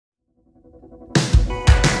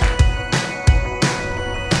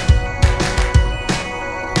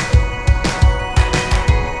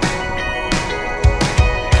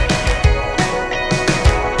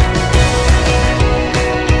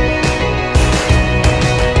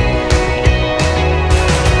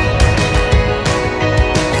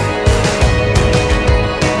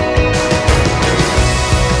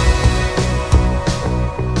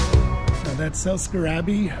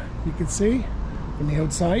Abbey, you can see from the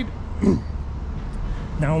outside.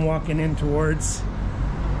 Now I'm walking in towards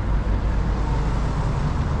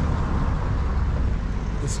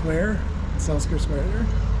the square, Selsker Square there,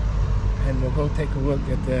 and we'll go take a look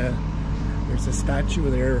at there's a statue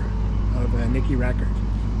there of Nicky Rackard.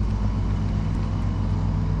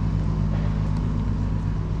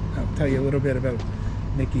 I'll tell you a little bit about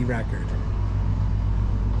Nicky Rackard.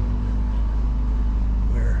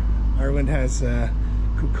 Where Ireland has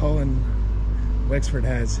Cuchulainn, Wexford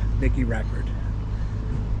has Nicky Rackard.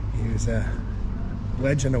 He was a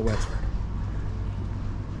legend of Wexford.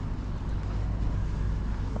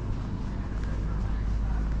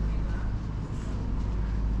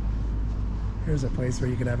 Here's a place where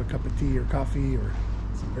you can have a cup of tea or coffee or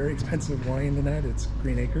some very expensive wine in that. It's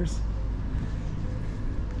Green Acres.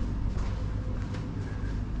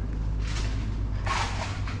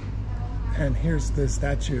 And here's the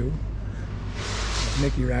statue of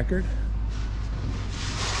Nicky Rackard.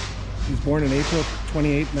 He was born on April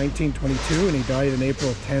 28, 1922, and he died on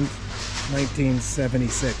April 10,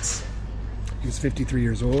 1976. He was 53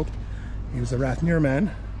 years old. He was a Rathmere man.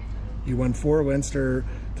 He won 4 Leinster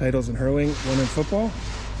titles in hurling, 1 in football,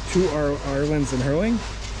 2 Irelands in hurling,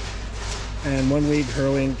 and 1 league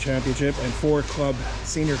hurling championship, and 4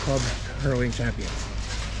 senior club hurling champions.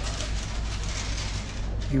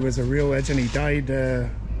 He was a real legend. He died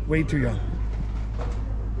way too young.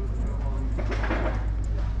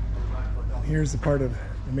 Here's the part of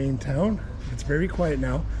the main town. It's very quiet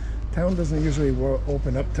now. Town doesn't usually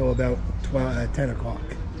open up till about 10 o'clock.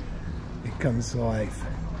 It comes to life.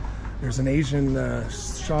 There's an Asian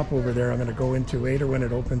shop over there I'm going to go into later when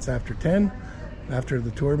it opens after 10, after the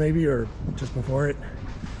tour maybe, or just before it.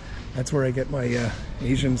 That's where I get my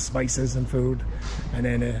Asian spices and food, and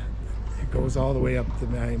then it goes all the way up to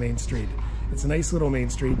my main street. It's a nice little main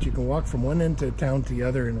street. You can walk from one end of town to the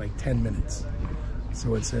other in like 10 minutes.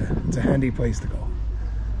 So it's a handy place to go.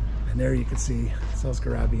 And there you can see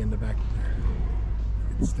Selsker Abbey in the back there.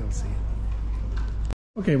 You can still see it.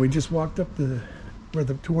 Okay, we just walked up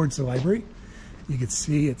towards the library. You can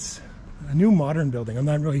see it's a new modern building.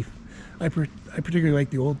 I particularly like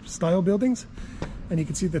the old style buildings. And you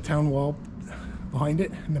can see the town wall behind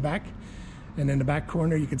it in the back. And in the back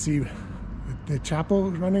corner you can see the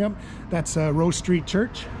chapel running up. That's Rose Street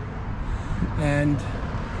Church. And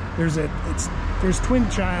there's twin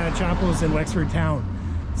chapels in Wexford Town.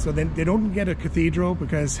 So then they don't get a cathedral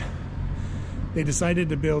because they decided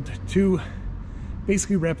to build 2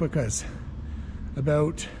 basically replicas.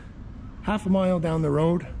 About half a mile down the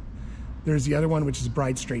road, there's the other one, which is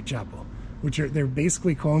Bride Street Chapel, they're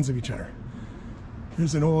basically clones of each other.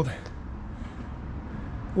 There's an old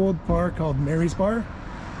bar called Mary's Bar.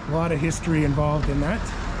 A lot of history involved in that.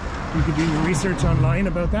 You can do your research online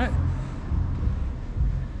about that.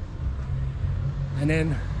 And then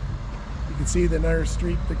you can see another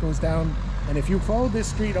street that goes down. And if you follow this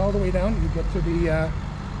street all the way down, you would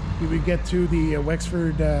get to the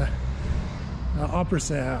Wexford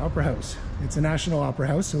Opera House. It's a national opera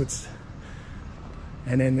house, so it's.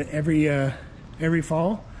 And then every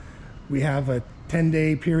fall, we have a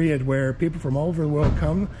 10-day period where people from all over the world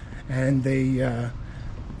come, and they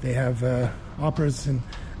have operas, and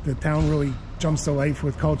the town really jumps to life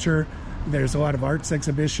with culture. There's a lot of arts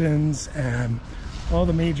exhibitions, and all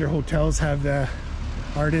the major hotels have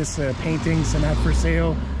artists, paintings and that for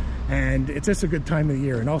sale, and it's just a good time of the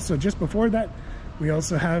year. And also just before that, we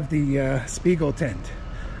also have the Spiegel tent,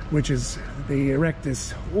 which is, they erect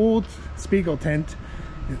this old Spiegel tent,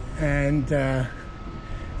 and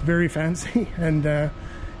very fancy, and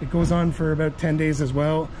it goes on for about 10 days as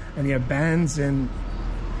well, and you have bands and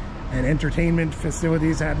entertainment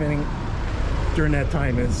facilities happening during that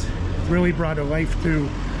time. It's really brought a life to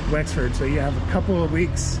Wexford, so you have a couple of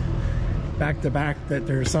weeks back to back that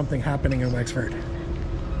there's something happening in Wexford.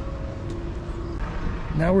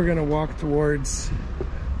 Now we're going to walk towards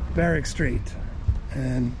Barrack Street,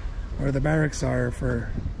 and where the barracks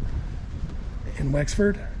are in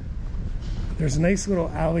Wexford. There's a nice little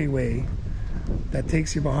alleyway that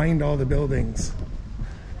takes you behind all the buildings,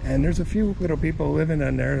 and there's a few little people living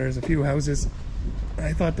in there. There's a few houses.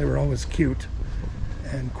 I thought they were always cute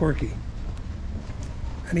and quirky.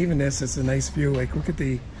 And even this is a nice view. Like, look at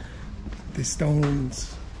the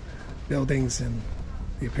stones buildings and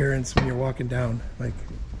the appearance when you're walking down. Like,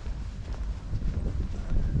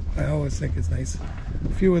 I always think it's nice.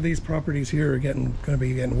 A few of these properties here are going to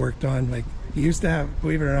be getting worked on. Like, you used to have,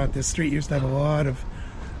 believe it or not, this street used to have a lot of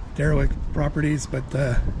derelict properties, but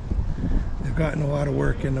they've gotten a lot of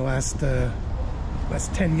work in the last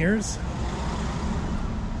 10 years.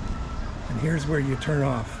 And here's where you turn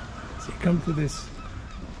off. So you come to this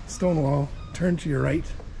stone wall, turn to your right,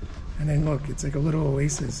 and then look, it's like a little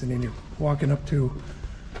oasis, and then you're walking up to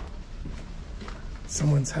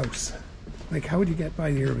someone's house. Like, how would you get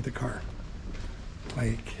by here with a car?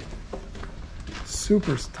 Like,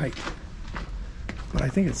 super tight. But I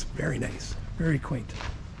think it's very nice, very quaint.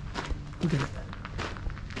 Look at it.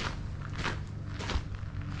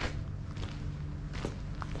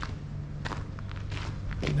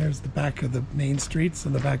 And there's the back of the main streets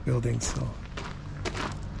and the back buildings. So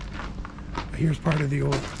here's part of the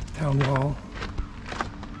old town wall.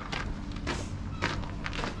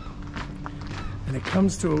 And it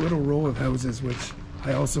comes to a little row of houses, which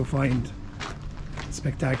I also find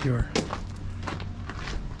spectacular.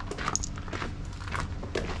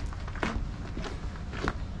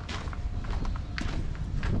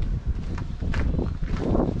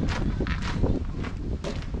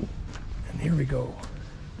 And here we go.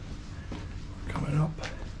 Coming up.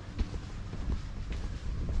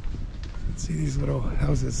 See these little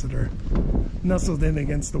houses that are nestled in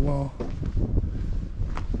against the wall.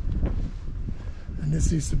 And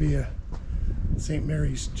this used to be a St.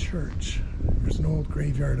 Mary's Church. There's an old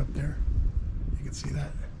graveyard up there. You can see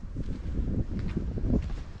that.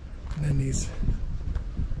 And then these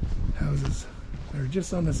houses that are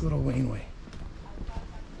just on this little laneway.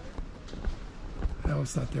 I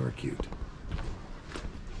always thought they were cute.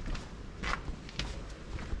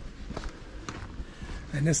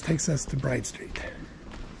 And this takes us to Bride Street.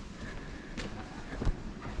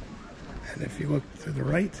 And if you look to the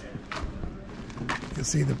right, you'll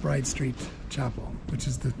see the Bride Street Chapel, which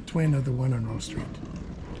is the twin of the one on Rose Street.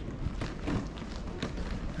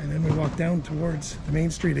 And then we walk down towards the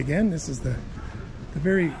main street again. This is the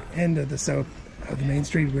very end of the south of the main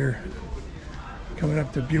street. We're coming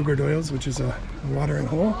up to Bugler Doyle's, which is a watering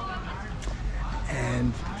hole.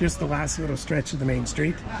 And just the last little stretch of the main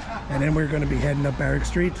street. And then we're going to be heading up Barrack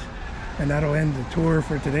Street. And that'll end the tour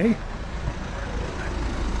for today.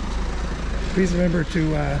 Please remember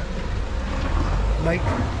to like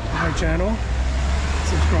my channel,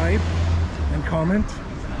 subscribe, and comment.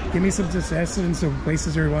 Give me some suggestions of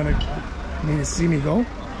places where you want me to see me go.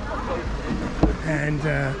 And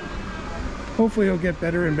hopefully it'll get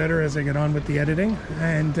better and better as I get on with the editing.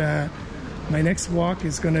 And my next walk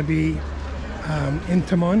is going to be in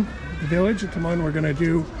Timon, the village of Timon. We're going to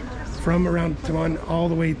do from around Timon all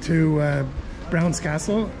the way to Brown's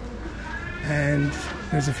Castle. And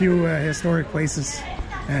there's a few historic places,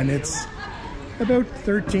 and it's about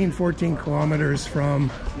 13-14 kilometers from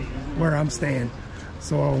where I'm staying.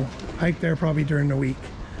 So I'll hike there probably during the week,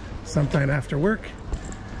 sometime after work,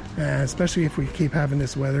 especially if we keep having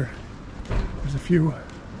this weather. There's a few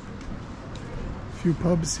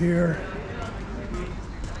pubs here,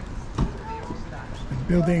 and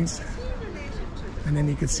buildings, and then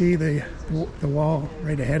you can see the wall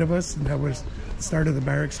right ahead of us, and that was the start of the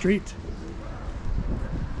Barrack Street.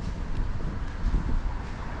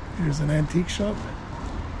 Here's an antique shop.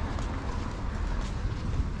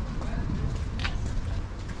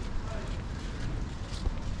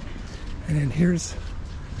 And then here's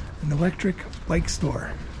an electric bike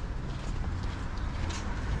store.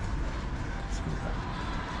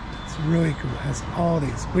 It's really cool. It has all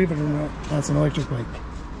these. Believe it or not, that's an electric bike.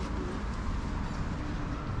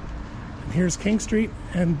 And here's King Street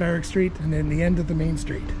and Barrack Street, and then the end of the main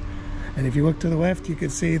street. And if you look to the left, you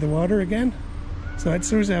can see the water again. So that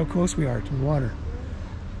shows how close we are to the water.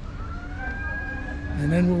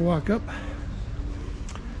 And then we'll walk up,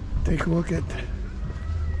 take a look at,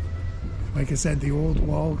 like I said, the old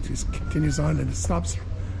wall just continues on, and it stops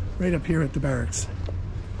right up here at the barracks.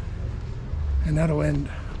 And that'll end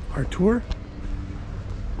our tour.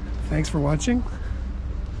 Thanks for watching.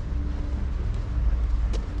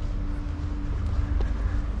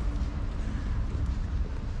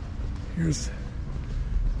 Here's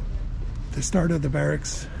the start of the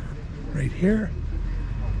barracks right here.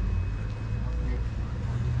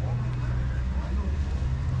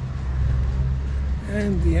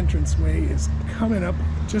 And the entranceway is coming up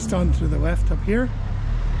just onto the left up here.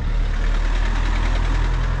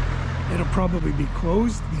 It'll probably be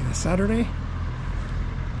closed, being a Saturday.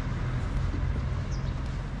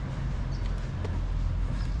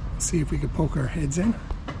 Let's see if we can poke our heads in.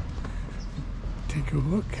 Take a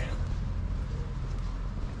look.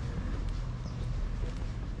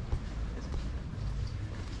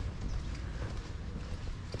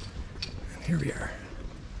 And here we are.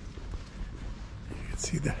 You can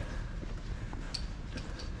see the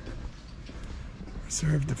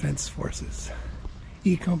Reserve Defense Forces,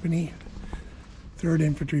 E Company, 3rd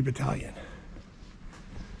Infantry Battalion.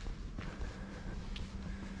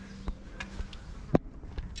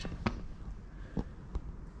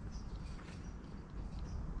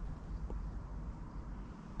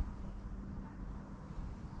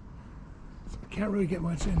 can't really get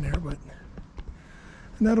much in there, but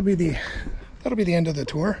and that'll be the end of the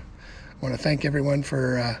tour. I want to thank everyone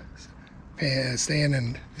for staying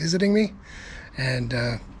and visiting me, and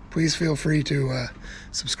please feel free to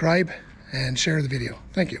subscribe and share the video.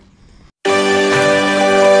 Thank you.